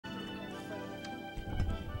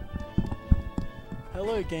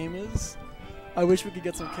Hello, gamers. I wish we could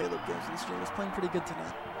get some Caleb games on the stream. He's playing pretty good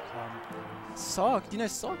tonight. Sock. Do you know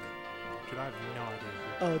Sock? Dude, I have no idea.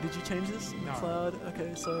 Oh, did you change this? No. Cloud.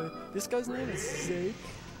 Okay, so this guy's name is Zake.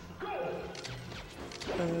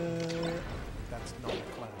 That's not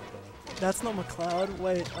McLeod, though. That's not McLeod.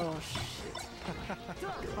 Wait. Oh shit.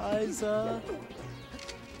 Kaiza.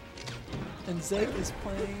 And Zake is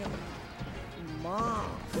playing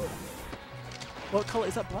Marth. What color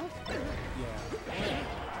is that? Black? Yeah.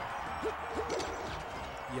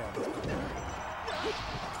 Yeah. That's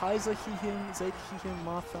Kaiza, he, him, Zake, he, him,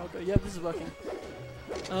 Marth, Falco. Yeah, this is working.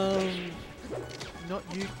 Not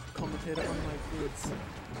you, commentator, on my vids.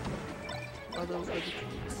 Other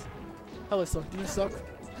comments. Hello, Sock. Do you Sock?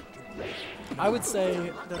 I would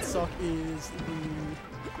say that Sock is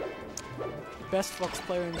the best Fox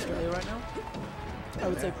player in Australia right now. I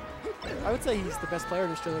would say he's the best player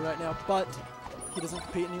in Australia right now, but he doesn't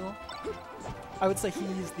compete anymore. I would say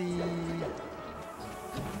he's the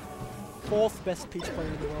 4th best Peach player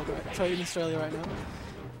in the world, right? Sorry, in Australia right now.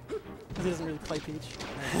 Because he doesn't really play Peach.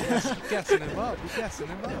 guessing him up. You're guessing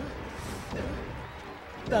him up.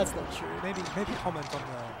 That's not true. Maybe comment on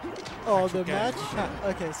the. Oh, the game. match?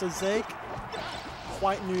 Okay, so Zake,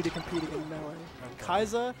 quite new to competing in Melee. Okay.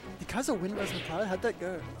 Kaiza, did Kaiza win versus McLeod? How'd that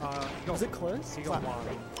go? Was it close? He got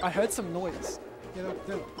one. I heard some noise. Yeah,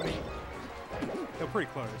 they're pretty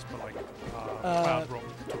close, but like Cloud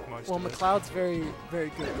took most Well, of it. McLeod's very,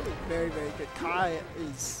 very good. Very, very good. Kai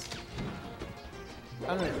is...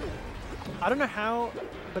 I don't know how,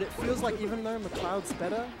 but it feels like even though McLeod's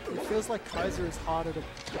better, it feels like Kaiza is harder to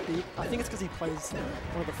beat. I think it's because he plays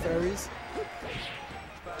one of the furries.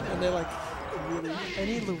 And they're like, really...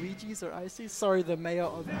 Any Luigis or Ices? Sorry, the mayor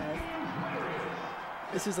of Marth.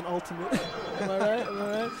 This is an ultimate. Am I right? Am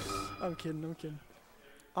I right? I'm kidding, I'm kidding.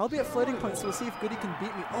 I'll be at floating point, so we'll see if Goody can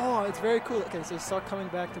beat me. Oh, it's very cool. Okay, so Sock coming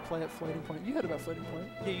back to play at floating point. You heard about floating point?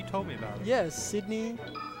 Yeah, you told me about it. Yeah, Sydney.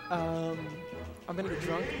 I'm gonna get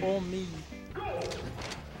drunk. Or me.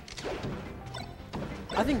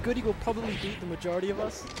 I think Goody will probably beat the majority of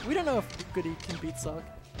us. We don't know if Goody can beat Sock.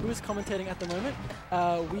 Who is commentating at the moment?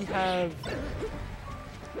 We have...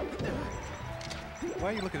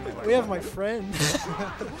 Why are you looking at me like We have that? my friend.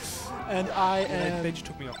 And I am... They just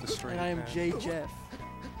took me off the street. And I am J. Jeff.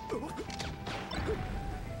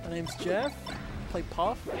 My name's Jeff. Play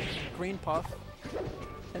Puff, Green Puff.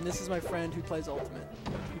 And this is my friend who plays Ultimate.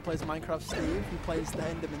 He plays Minecraft Steve. He plays the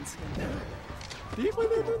Enderman skin. Do you play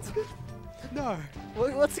the Enderman skin? No.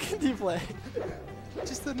 What skin do you play?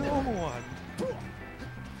 Just the normal one.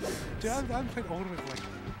 Dude, I haven't played Ultimate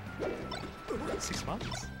for like 6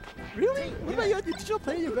 months. Really? What about you? Did you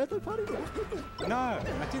play at your birthday party? No,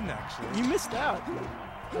 I didn't actually. You missed out.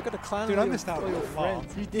 I got a clown Dude, on I your, missed out all your a lot.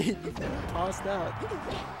 friends. You did. You passed out.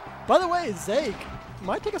 By the way, Zake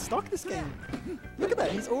might take a stock this game. Look at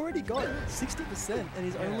that. He's already got 60%, and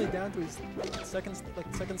he's only down to his first stock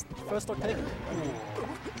taken.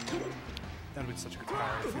 That would be such a good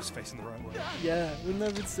parry if he was facing the right way. Yeah, wouldn't that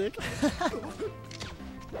have been sick?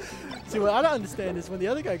 See, what I don't understand is when the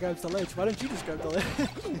other guy grabs the ledge, why don't you just grab the ledge?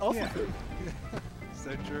 Off Yeah. of him.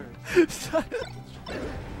 So true.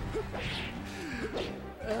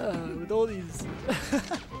 With all these...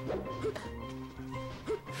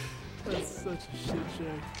 That's such a shit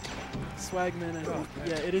show. Swagman, I think.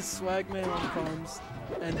 Yeah, it is Swagman on comms,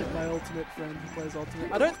 and my ultimate friend who plays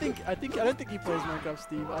Ultimate. I don't think he plays Minecraft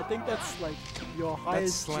Steve. I think that's like your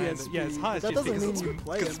highest That's GSP. Yeah, it's highest That doesn't mean you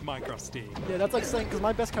play It's him. Minecraft Steve. Yeah, that's like saying, because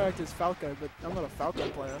my best character is Falco, but I'm not a Falco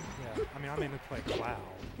player. Yeah, I mean, I mainly play Cloud.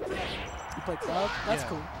 You play Cloud? That's Yeah.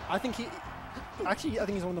 cool. I think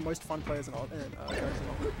he's one of the most fun players in Ultimate.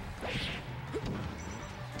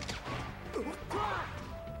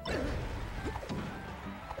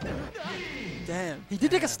 Damn. He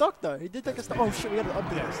did take a stock though. He did take a stock. Oh shit, we gotta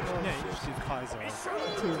update Yeah, this. Oh, yeah, you shit. just do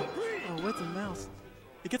Kaiza. Two. Oh, where's the mouse?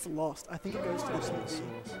 It gets lost. I think it goes to Close to the SSBM. source.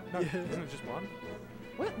 No, Yeah. isn't it just one?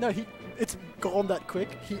 What? No, it's gone that quick.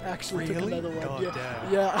 He actually took Really? another one. God yeah.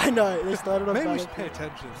 damn. Yeah, I know. They started off Maybe we bad. should pay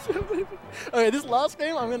attention. Okay, this last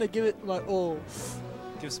game, I'm gonna give it my all.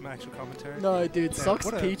 Give some actual commentary. No, dude, Damn, Sock's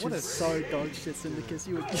what a- Peach what is a- so dog shit, Syndicus.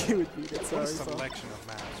 You would beat it. What Sorry, a Sock. selection of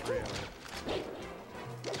maps, really.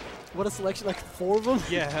 What a selection, like 4 of them?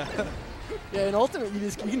 Yeah. Yeah, in Ultimate, you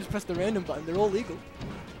can just press the random button. They're all legal.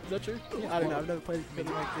 Is that true? Yeah, I don't know. I've never played I mean,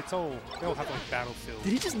 like, they all have like Battlefield.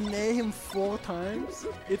 Did he just nail him 4 times?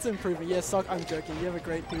 It's improving. Yeah, Sock, I'm joking. You have a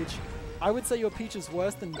great Peach. I would say your Peach is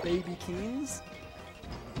worse than Baby Keen's.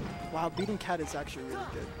 Wow, beating Cat is actually really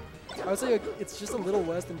good. I would say it's just a little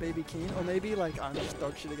worse than Baby Keen, or maybe like I'm just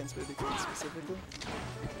dog shit against Baby Keen specifically.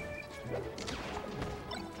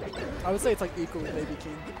 I would say it's like equal with Baby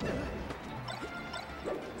King.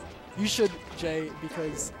 You should, Jay,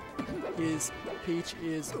 because his Peach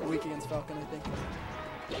is weak against Falcon, I think.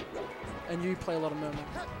 And you play a lot of Mermaid.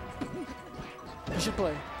 You should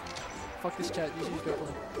play. Fuck this chat, you should just go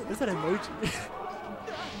play. What's that emoji?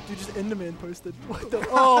 Dude, just Enderman posted. What the?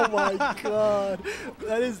 Oh my god.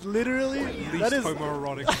 That is literally... Least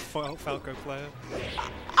homoerotic Falco player.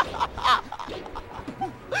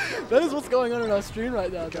 That is what's going on in our stream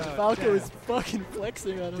right now. God, Falco is fucking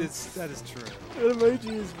flexing on him. That is true. That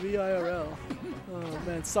emoji is VIRL. Oh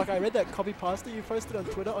man, suck. I read that copy pasta you posted on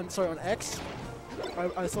Twitter, on X.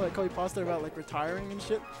 I saw that copy pasta about like retiring and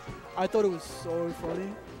shit. I thought it was so funny.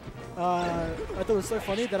 I thought it was so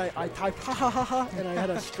funny that I typed ha ha ha ha and I had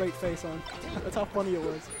a straight face on. That's how funny it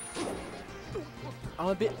was. I'm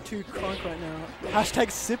a bit too crunk right now. Hashtag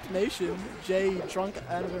SipNation. Jay drunk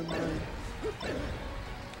out of her mind.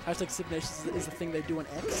 Hashtag SipNation is the thing they do on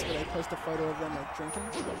X where they post a photo of them like drinking.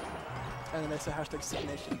 And then they say hashtag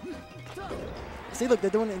SipNation. See, look, they're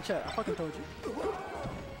doing it in chat. I fucking told you.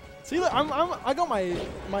 See, look, I got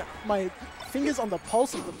my fingers on the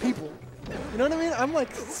pulse of the people. You know what I mean? I'm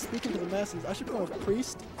like speaking to the masses. I should become a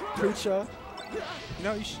priest, preacher.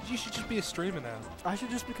 No, you should just be a streamer now. I should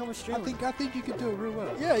just become a streamer. I think you could do it real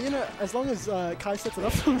well. Yeah, you know, as long as Kai sets it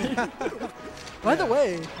up for me. By the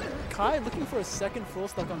way, Kai looking for a second full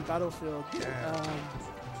stock on Battlefield. Yeah.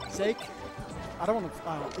 Zake, I don't want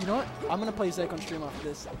to. You know what? I'm gonna play Zake on stream after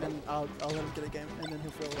this, and I'll let him get a game, and then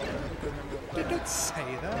he'll feel like. Don't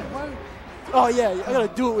say that. Why? Oh yeah, I gotta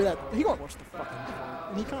do it with that. He won't watch the fucking thing,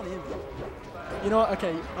 and he can't hear me. You know what?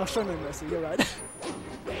 Okay, I'll show no mercy. You're right.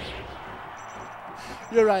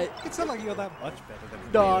 You're right. It's not like you're that much better than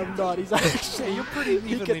me. No, I'm not. He's actually. You're pretty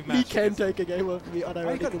evenly matched. He can take a game off me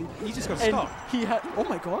unironically. You just got to and stop. He had. Oh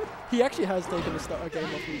my god. He actually has taken a game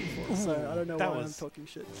off me before. So I don't know why I'm talking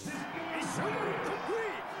shit.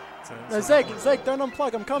 No, Zake, don't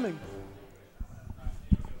unplug. I'm coming.